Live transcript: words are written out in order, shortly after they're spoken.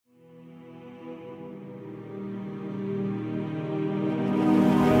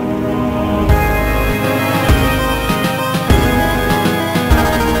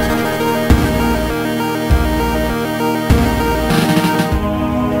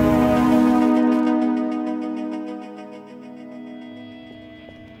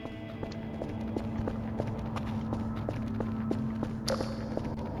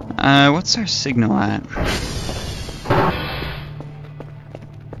What's our signal at?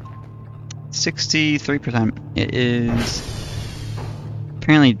 63%. It is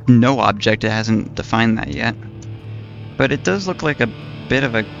apparently no object. It hasn't defined that yet. But it does look like a bit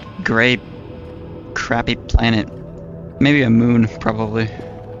of a gray, crappy planet. Maybe a moon, probably.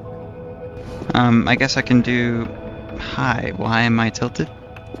 I guess I can do... Hi, why am I tilted?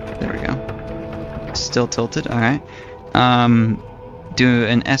 There we go. Still tilted, alright. Do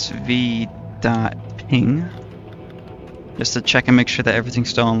an SV.ping. Just to check and make sure that everything's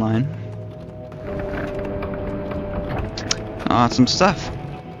still online. Awesome stuff.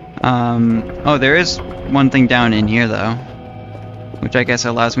 Oh, there is one thing down in here, though. Which I guess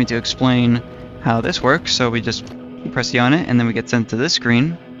allows me to explain how this works. So we just press E on it, and then we get sent to this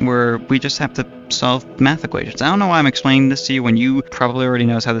screen, where we just have to solve math equations. I don't know why I'm explaining this to you when you probably already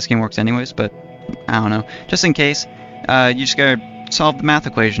knows how this game works anyways, but I don't know. Just in case, you just gotta solve the math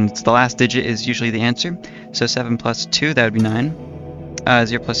equations. The last digit is usually the answer. So 7 plus 2, that would be 9.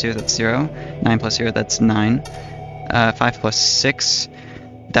 0 plus 0, that's 0. 9 plus 0, that's 9. 5 plus 6,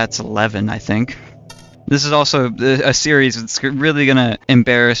 that's 11, I think. This is also a series that's really gonna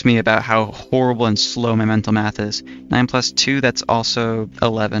embarrass me about how horrible and slow my mental math is. 9 plus 2, that's also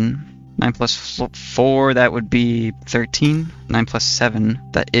 11. 9 plus 4, that would be 13. 9 plus 7,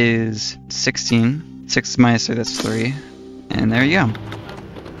 that is 16. 6 minus 3, that's 3. And there you go.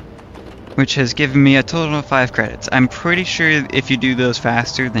 Which has given me a total of 5 credits. I'm pretty sure if you do those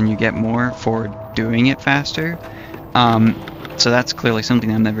faster, then you get more for doing it faster. So that's clearly something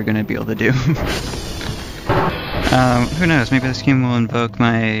I'm never going to be able to do. Who knows, maybe this game will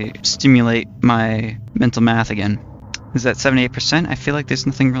stimulate my mental math again. Is that 78%? I feel like there's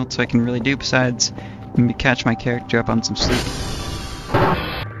nothing else I can really do besides maybe catch my character up on some sleep.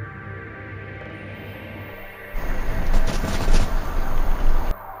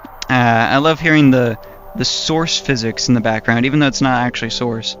 I love hearing the source physics in the background, even though it's not actually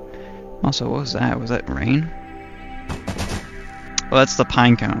source. Also, what was that? Was that rain? Well, that's the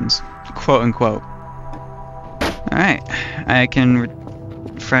pine cones, quote unquote. Alright, I can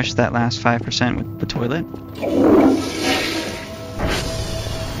refresh that last 5% with the toilet.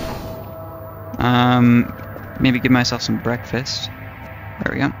 Maybe give myself some breakfast.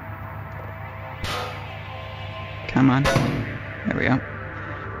 There we go. Come on. There we go.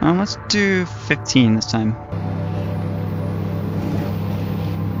 Let's do 15 this time.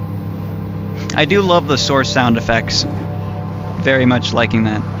 I do love the source sound effects. Very much liking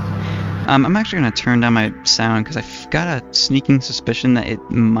that. I'm actually going to turn down my sound because I've got a sneaking suspicion that it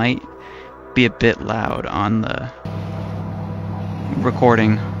might be a bit loud on the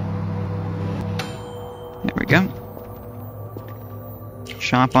recording. There we go.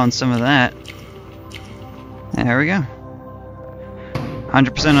 Chomp on some of that. There we go.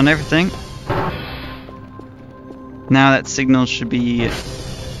 100% on everything. Now that signal should be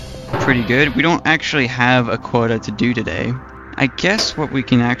pretty good. We don't actually have a quota to do today. I guess what we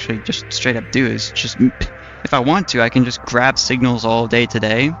can actually just straight up do is just, if I want to, I can just grab signals all day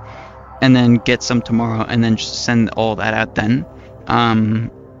today and then get some tomorrow and then just send all that out then.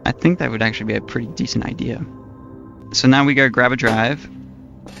 I think that would actually be a pretty decent idea. So now we gotta grab a drive,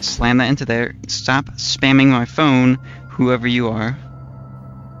 slam that into there, stop spamming my phone, whoever you are.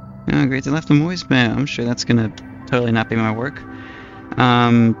 Oh, great, they left a voicemail. I'm sure that's gonna totally not be my work.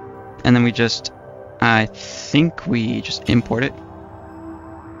 And then we just, I think we just import it.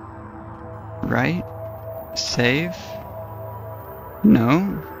 Right? Save?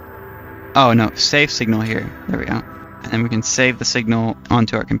 No? Oh no, save signal here. There we go. And then we can save the signal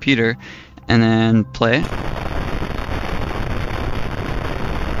onto our computer and then play it.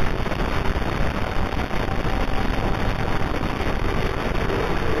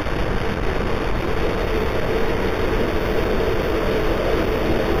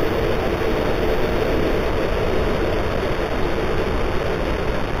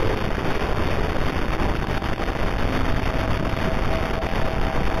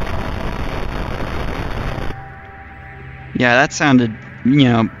 Yeah, that sounded, you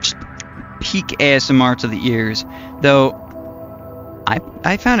know, peak ASMR to the ears. Though,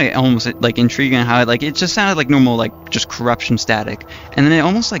 I found it almost like intriguing how it just sounded like normal, like just corruption static, and then it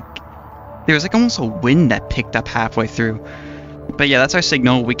almost like there was like almost a wind that picked up halfway through. But yeah, that's our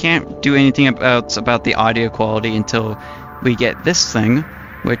signal. We can't do anything about the audio quality until we get this thing,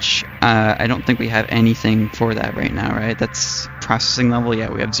 which I don't think we have anything for that right now, right? That's processing level.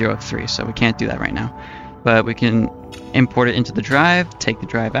 Yeah, we have 0 of 3, so we can't do that right now. But we can import it into the drive, take the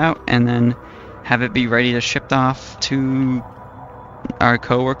drive out, and then have it be ready to ship off to our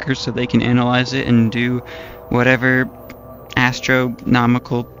coworkers so they can analyze it and do whatever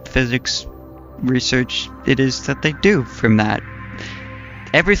astronomical physics research it is that they do from that.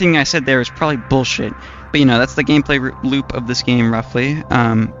 Everything I said there is probably bullshit, but you know, that's the gameplay loop of this game roughly,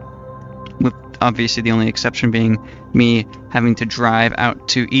 with obviously the only exception being me having to drive out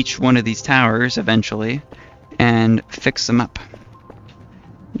to each one of these towers eventually and fix them up,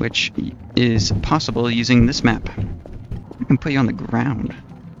 which is possible using this map. I can put you on the ground.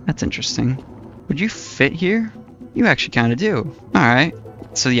 That's interesting. Would you fit here? You actually kind of do. Alright.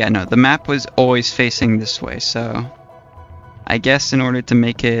 So yeah, no, the map was always facing this way, so I guess in order to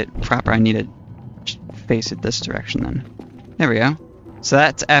make it proper, I need to face it this direction then. There we go. So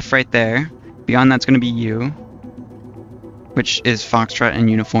that's F right there. Beyond that's going to be U, which is Foxtrot and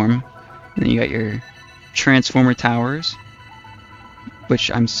Uniform. And then you got your Transformer Towers,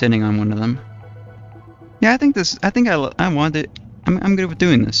 which I'm sitting on one of them. Yeah, I want it. I'm good with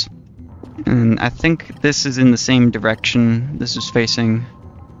doing this. And I think this is in the same direction. This is facing...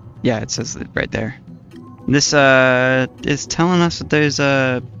 Yeah, it says it right there. This is telling us that there's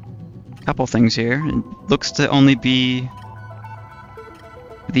a couple things here. It looks to only be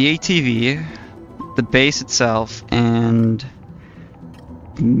the ATV, the base itself, and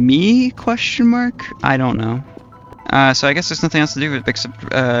me? Question mark? I don't know. So I guess there's nothing else to do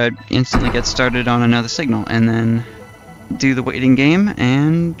except instantly get started on another signal, and then do the waiting game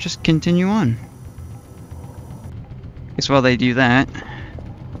and just continue on. Guess while they do that,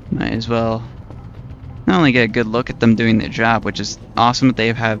 might as well not only get a good look at them doing their job, which is awesome that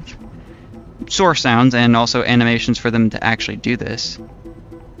they have source sounds and also animations for them to actually do this.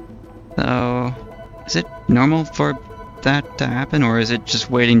 So, is it normal for that to happen, or is it just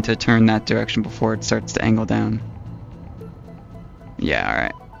waiting to turn that direction before it starts to angle down? Yeah,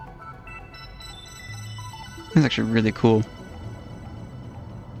 alright. That's actually really cool.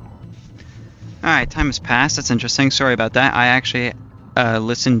 Alright, time has passed. That's interesting. Sorry about that. I actually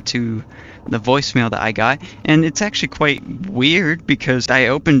listened to the voicemail that I got, and it's actually quite weird because I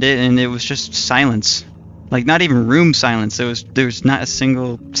opened it and it was just silence. Like, not even room silence. There was not a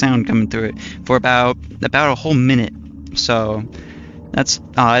single sound coming through it for about a whole minute. So that's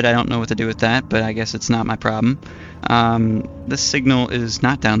odd. I don't know what to do with that, but I guess it's not my problem. This signal is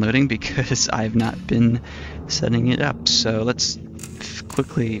not downloading because I've not been setting it up. So let's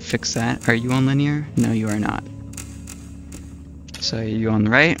quickly fix that. Are you on linear? No, you are not. So are you on the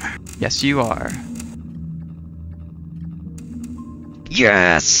right? Yes, you are.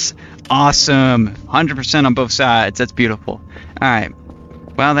 Yes! Awesome! 100% on both sides. That's beautiful. Alright.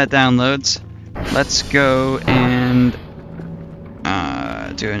 While that downloads, let's go and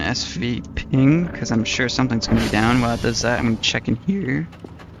do an SV ping, because I'm sure something's going to be down. While it does that, I'm going to check in here,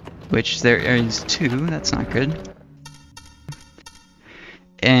 which there is 2. That's not good.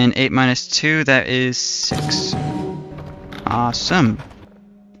 And 8 minus 2, that is 6. Awesome.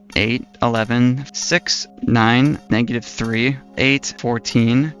 8, 11, 6, 9, negative 3, 8,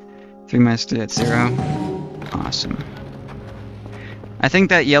 14. 3 minus 3, that's 0. Awesome. I think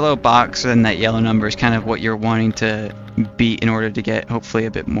that yellow box and that yellow number is kind of what you're wanting to beat in order to get, hopefully,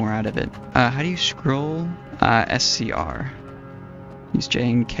 a bit more out of it. How do you scroll? SCR. Use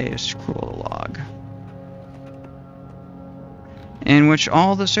J and K to scroll log. In which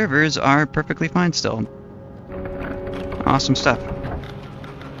all the servers are perfectly fine still. Awesome stuff.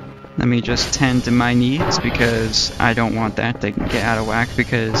 Let me just tend to my needs because I don't want that to get out of whack,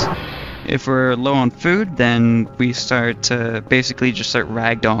 because if we're low on food, then we start to basically just start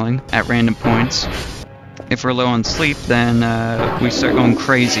ragdolling at random points. If we're low on sleep, then we start going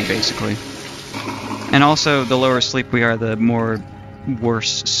crazy, basically. And also, the lower sleep we are, the more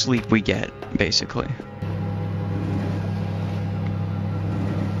worse sleep we get, basically.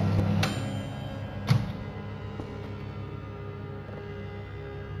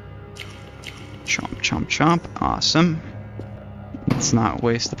 Chomp, chomp, chomp. Awesome. Let's not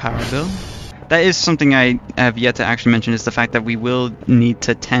waste the power bill. That is something I have yet to actually mention, is the fact that we will need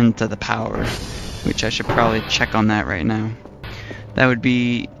to tend to the power, which I should probably check on that right now. That would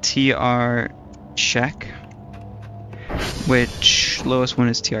be TR check, which lowest one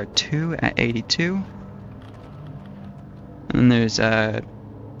is TR2 at 82. And then there's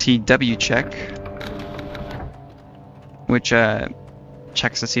TW check, which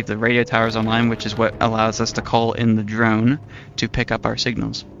checks to see if the radio tower is online, which is what allows us to call in the drone to pick up our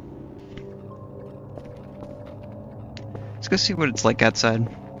signals. Let's go see what it's like outside.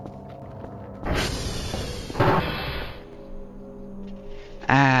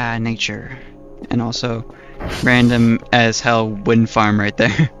 Ah, nature. And also random as hell wind farm right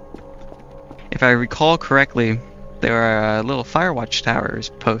there. If I recall correctly, there are little Firewatch towers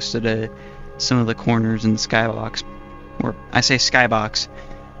posted at some of the corners in the skybox. Or I say skybox.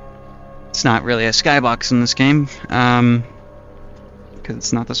 It's not really a skybox in this game, because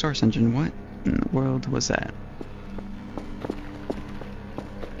it's not the source engine. What in the world was that?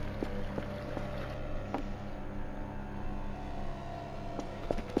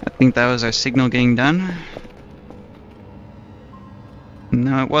 I think that was our signal getting done.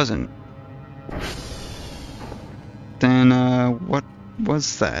 No, it wasn't. Then, what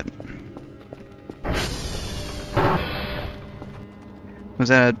was that? Was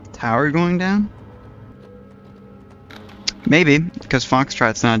that a tower going down? Maybe, because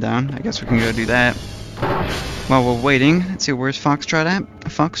Foxtrot's not down. I guess we can go do that. While we're waiting, let's see, where's Foxtrot at?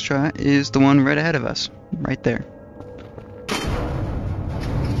 Foxtrot is the one right ahead of us. Right there.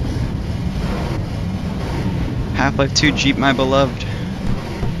 Half-Life 2 Jeep, my beloved.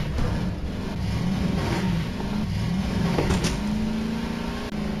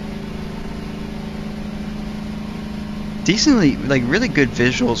 Decently, like, really good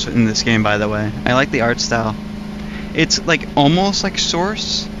visuals in this game, by the way. I like the art style. It's, like, almost like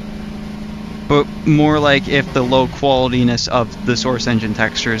Source, but more like if the low qualityness of the Source engine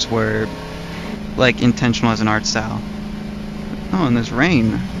textures were, like, intentional as an art style. Oh, and there's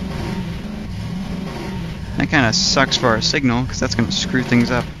rain. That kind of sucks for our signal, because that's going to screw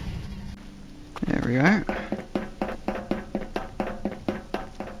things up. There we are.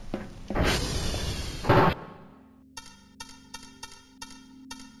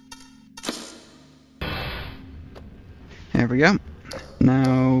 There we go.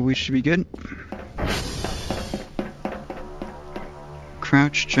 Now we should be good.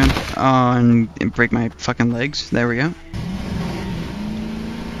 Crouch, jump, and break my fucking legs. There we go.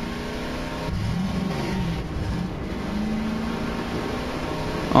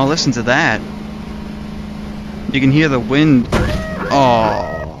 Oh, listen to that. You can hear the wind.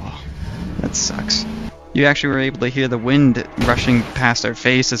 Oh, that sucks. You actually were able to hear the wind rushing past our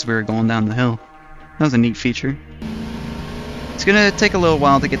face as we were going down the hill. That was a neat feature. It's gonna take a little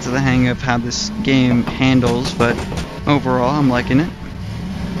while to get to the hang of how this game handles, but overall, I'm liking it.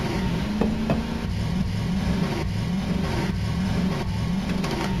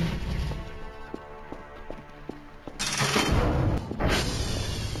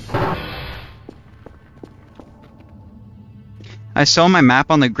 I saw my map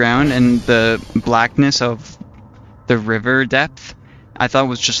on the ground and the blackness of the river depth. I thought it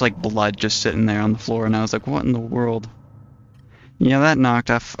was just like blood just sitting there on the floor, and I was like, what in the world? Yeah, that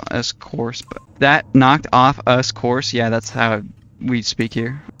knocked off us course. But that knocked off us course. Yeah, that's how we speak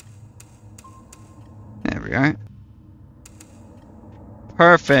here. There we are.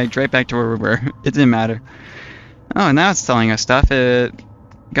 Perfect. Right back to where we were. It didn't matter. Oh, now it's telling us stuff. It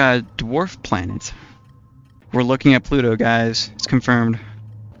got a dwarf planet. We're looking at Pluto, guys. It's confirmed.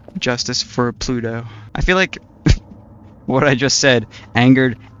 Justice for Pluto. I feel like what I just said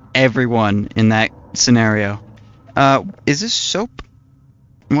angered everyone in that scenario. Is this soap?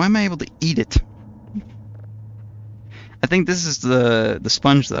 Why am I able to eat it? I think this is the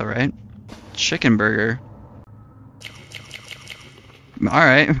sponge though, right? Chicken burger.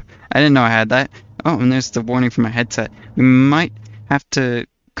 Alright. I didn't know I had that. Oh, and there's the warning for my headset. We might have to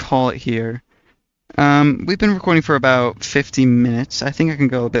call it here. We've been recording for about 50 minutes. I think I can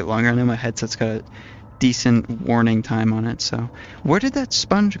go a bit longer. I know my headset's got a decent warning time on it, so... Where did that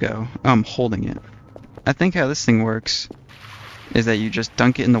sponge go? Oh, I'm holding it. I think how this thing works is that you just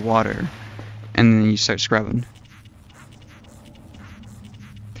dunk it in the water and then you start scrubbing.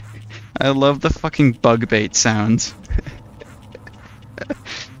 I love the fucking bug bait sounds.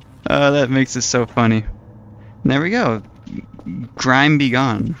 Oh, that makes it so funny. And there we go. Grime be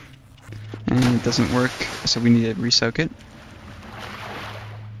gone. And it doesn't work, so we need to re-soak it.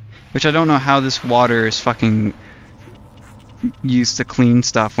 Which I don't know how this water is fucking used to clean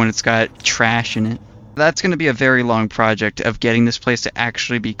stuff when it's got trash in it. That's going to be a very long project of getting this place to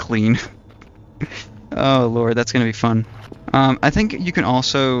actually be clean. Oh lord, that's going to be fun. I think you can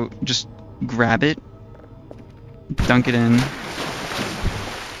also just grab it, dunk it in,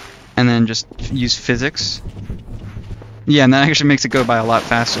 and then just use physics. Yeah, and that actually makes it go by a lot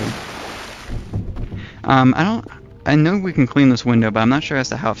faster. I know we can clean this window, but I'm not sure as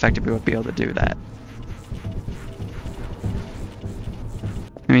to how effective we would be able to do that.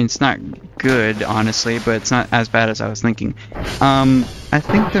 I mean, it's not good, honestly, but it's not as bad as I was thinking. I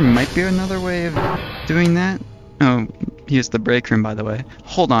think there might be another way of doing that. Oh, here's the break room, by the way.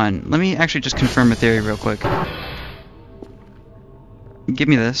 Hold on, let me actually just confirm a theory real quick. Give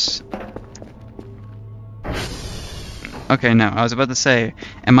me this. Okay, no, I was about to say,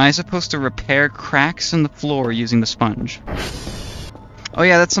 am I supposed to repair cracks in the floor using the sponge? Oh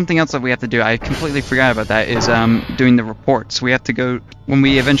yeah, that's something else that we have to do. I completely forgot about that, is doing the reports. We have to go, when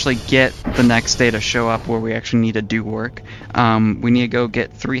we eventually get the next day to show up where we actually need to do work, we need to go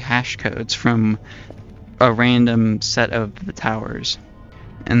get 3 hash codes from a random set of the towers.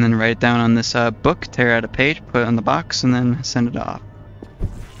 And then write it down on this book, tear out a page, put it on the box, and then send it off.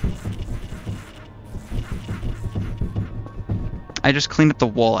 I just cleaned up the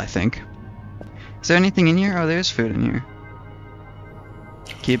wall, I think. Is there anything in here? Oh, there's food in here.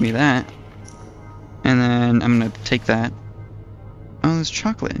 Give me that. And then I'm gonna take that. Oh, there's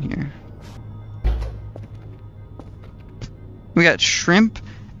chocolate in here. We got shrimp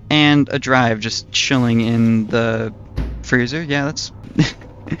and a drive just chilling in the freezer. Yeah, that's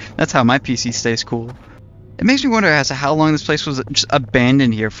that's how my PC stays cool. It makes me wonder as to how long this place was just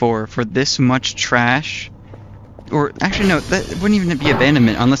abandoned here for this much trash. Or actually no, that wouldn't even be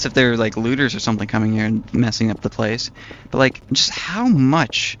abandonment unless if there were like looters or something coming here and messing up the place. But like, just how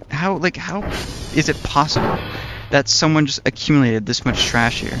much? How is it possible that someone just accumulated this much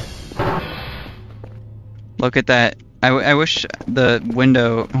trash here? Look at that. I wish the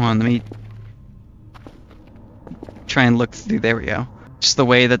window. Hold on, let me try and look through. There we go. Just the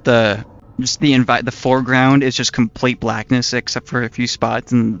way that the foreground is just complete blackness except for a few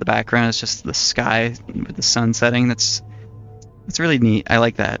spots, and the background is just the sky with the sun setting. That's really neat. I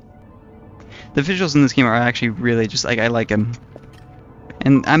like that. The visuals in this game are actually really just like, I like them.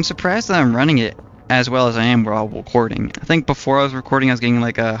 And I'm surprised that I'm running it as well as I am while recording. I think before I was recording I was getting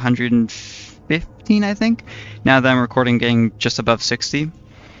like 115, I think. Now that I'm recording, getting just above 60.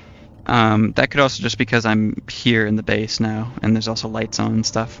 That could also just because I'm here in the base now and there's also lights on and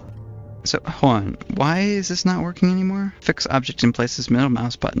stuff. So, hold on, why is this not working anymore? Fix object in place's middle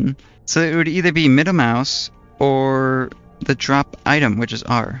mouse button. So it would either be middle mouse or the drop item, which is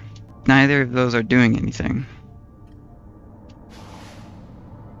R. Neither of those are doing anything.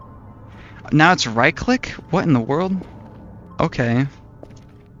 Now it's right click? What in the world? Okay.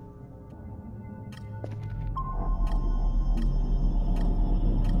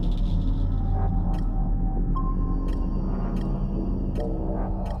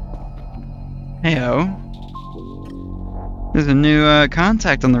 Heyo. There's a new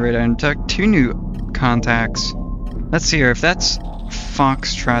contact on the radar, and took 2 new contacts. Let's see here. If that's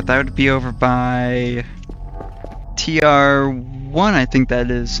Foxtrot, that would be over by TR1, I think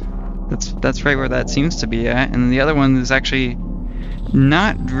that is. That's right where that seems to be at. And the other one is actually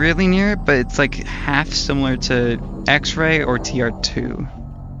not really near it, but it's like half similar to X-Ray or TR2.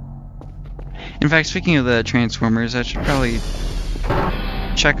 In fact, speaking of the Transformers, I should probably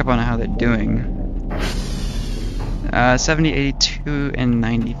check up on how they're doing. 70, 82, and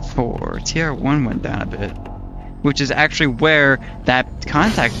 94. TR1 went down a bit, which is actually where that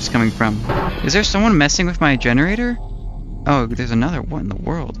contact is coming from. Is there someone messing with my generator? Oh, there's another. What in the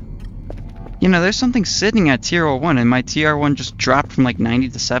world? You know, there's something sitting at TR1, and my TR1 just dropped from like 90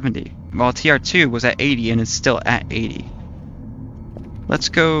 to 70, while TR2 was at 80 and is still at 80. Let's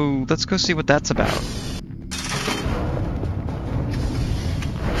go see what that's about.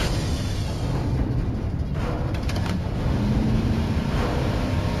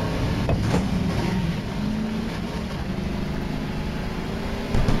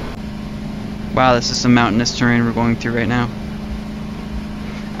 Wow, this is some mountainous terrain we're going through right now.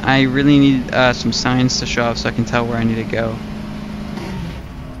 I really need some signs to show up so I can tell where I need to go.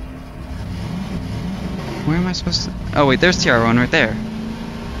 Where am I supposed to... Oh wait, there's TR1 right there.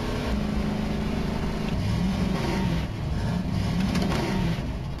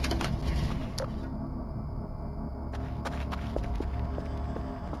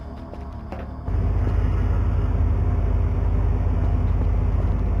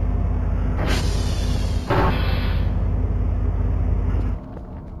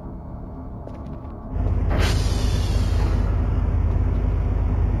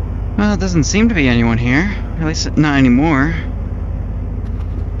 Well, it doesn't seem to be anyone here. At least not anymore.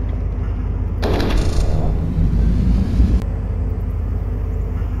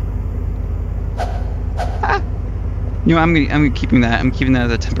 Ah! You know, I'm keeping that. I'm keeping that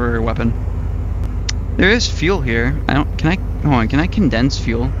as a temporary weapon. There is fuel here. Hold on, can I condense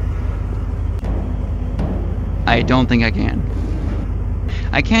fuel? I don't think I can.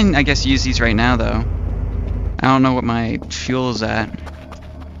 I can, I guess, use these right now though. I don't know what my fuel is at.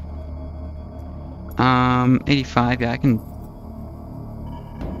 85, yeah, I can...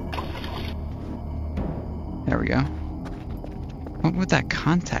 There we go. What would that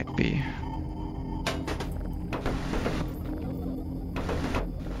contact be?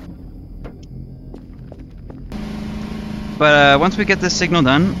 But once we get this signal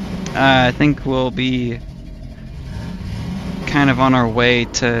done, I think we'll be kind of on our way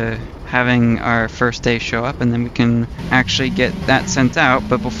to having our first day show up, and then we can actually get that sent out.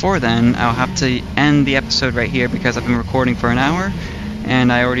 But before then, I'll have to end the episode right here because I've been recording for an hour,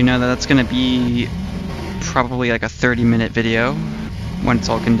 and I already know that that's going to be probably like a 30-minute video when it's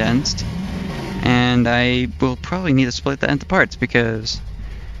all condensed. And I will probably need to split that into parts because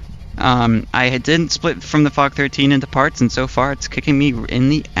I didn't split from the Fog 13 into parts, and so far it's kicking me in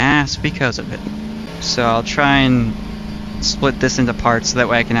the ass because of it. So I'll try and split this into parts so that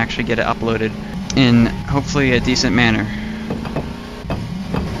way I can actually get it uploaded in hopefully a decent manner.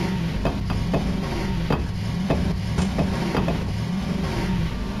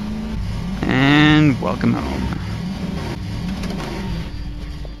 And welcome home.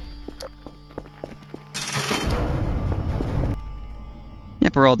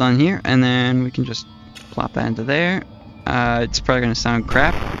 Yep, we're all done here, and then we can just plop that into there. It's probably going to sound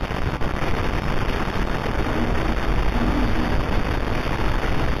crap.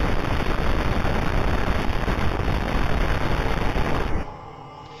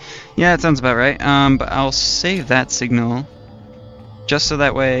 Yeah, it sounds about right. But I'll save that signal just so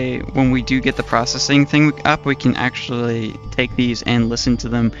that way when we do get the processing thing up, we can actually take these and listen to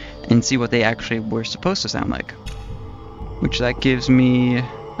them and see what they actually were supposed to sound like. Which that gives me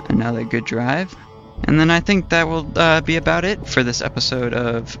another good drive. And then I think that will be about it for this episode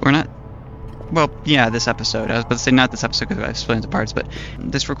of, or not, well, yeah, this episode. I was about to say not this episode because I split into parts, but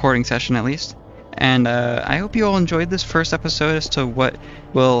this recording session at least. And I hope you all enjoyed this first episode as to what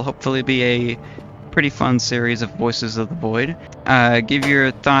will hopefully be a pretty fun series of Voices of the Void. Give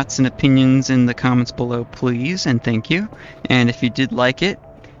your thoughts and opinions in the comments below, please, and thank you. And if you did like it,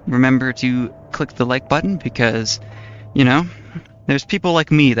 remember to click the like button because, you know, there's people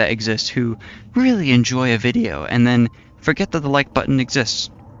like me that exist who really enjoy a video and then forget that the like button exists.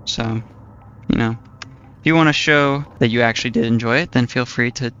 So, you know, if you want to show that you actually did enjoy it, then feel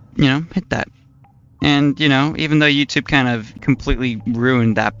free to, you know, hit that. And, you know, even though YouTube kind of completely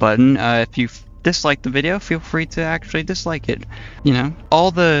ruined that button, if you dislike the video, feel free to actually dislike it. You know, all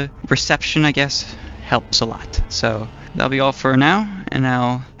the reception, I guess, helps a lot. So that'll be all for now, and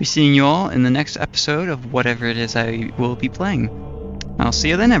I'll be seeing you all in the next episode of whatever it is I will be playing. I'll see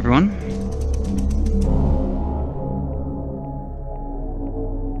you then, everyone.